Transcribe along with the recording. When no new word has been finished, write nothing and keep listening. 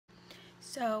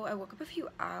So I woke up a few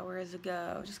hours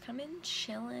ago, just kind of been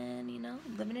chilling, you know,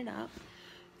 living it up.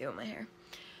 Ew, my hair.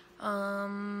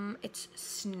 It's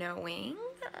snowing.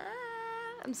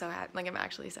 I'm so happy, like I'm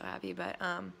actually so happy, but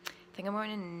I think I'm going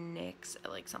to Nick's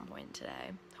at like some point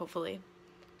today, hopefully.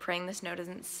 Praying the snow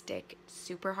doesn't stick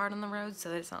super hard on the road so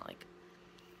that it's not like,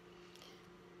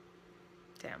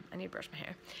 damn, I need to brush my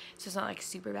hair. So it's not like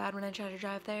super bad when I try to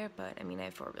drive there, but I mean I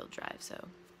have 4-wheel drive, so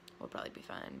we'll probably be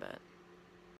fine, but.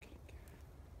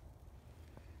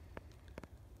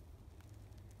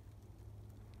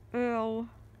 Ew.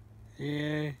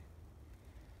 Yeah.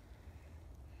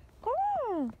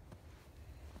 Oh.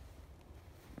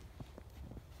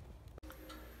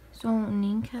 So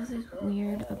Nick has this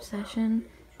weird obsession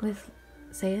with,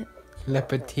 say it? Le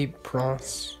Petite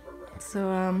Pronce.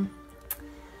 So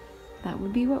that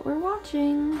would be what we're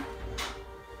watching.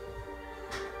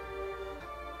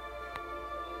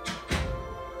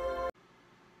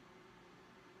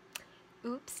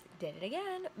 Oops, did it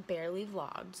again. Barely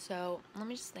vlogged. So let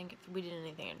me just think if we did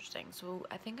anything interesting. So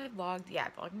I think I vlogged, yeah, I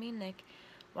vlogged me and Nick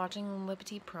watching Le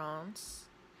Petite Pronce.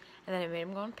 And then I made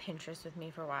him go on Pinterest with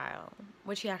me for a while,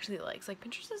 which he actually likes. Like,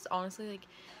 Pinterest is honestly, like,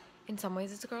 in some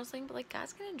ways it's a girl's thing, but, like,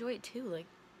 guys can enjoy it too. Like,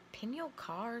 pin your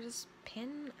cars,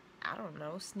 pin, I don't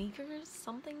know, sneakers,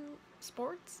 something,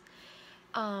 sports.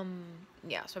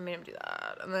 Yeah, so I made him do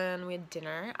that. And then we had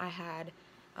dinner. I had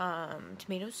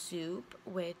tomato soup,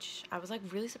 which I was, like,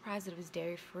 really surprised that it was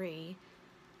dairy-free.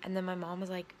 And then my mom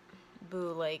was like,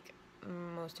 boo, like,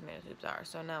 most tomato soups are,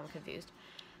 so now I'm confused.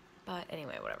 But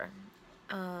anyway, whatever.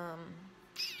 Oh.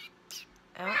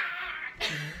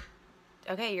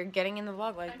 Okay, you're getting in the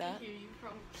vlog like that. I can hear you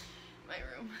from my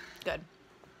room. Good.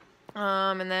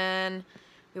 And then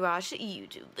we watched a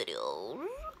YouTube video.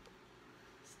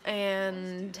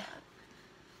 And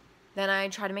then I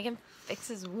tried to make him fix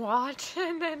his watch,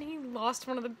 and then he lost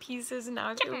one of the pieces, and now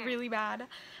I feel really bad.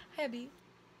 Hi, Abby.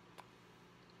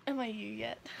 Am I you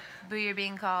yet? Boo, you're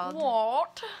being called.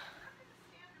 What?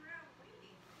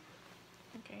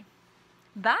 Okay.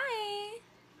 Bye.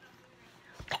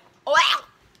 Wow.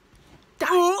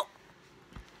 Oh.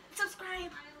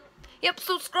 Subscribe. Yep,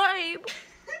 subscribe.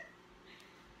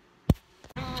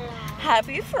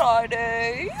 Happy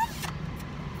Friday.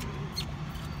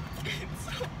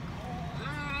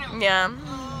 Yeah.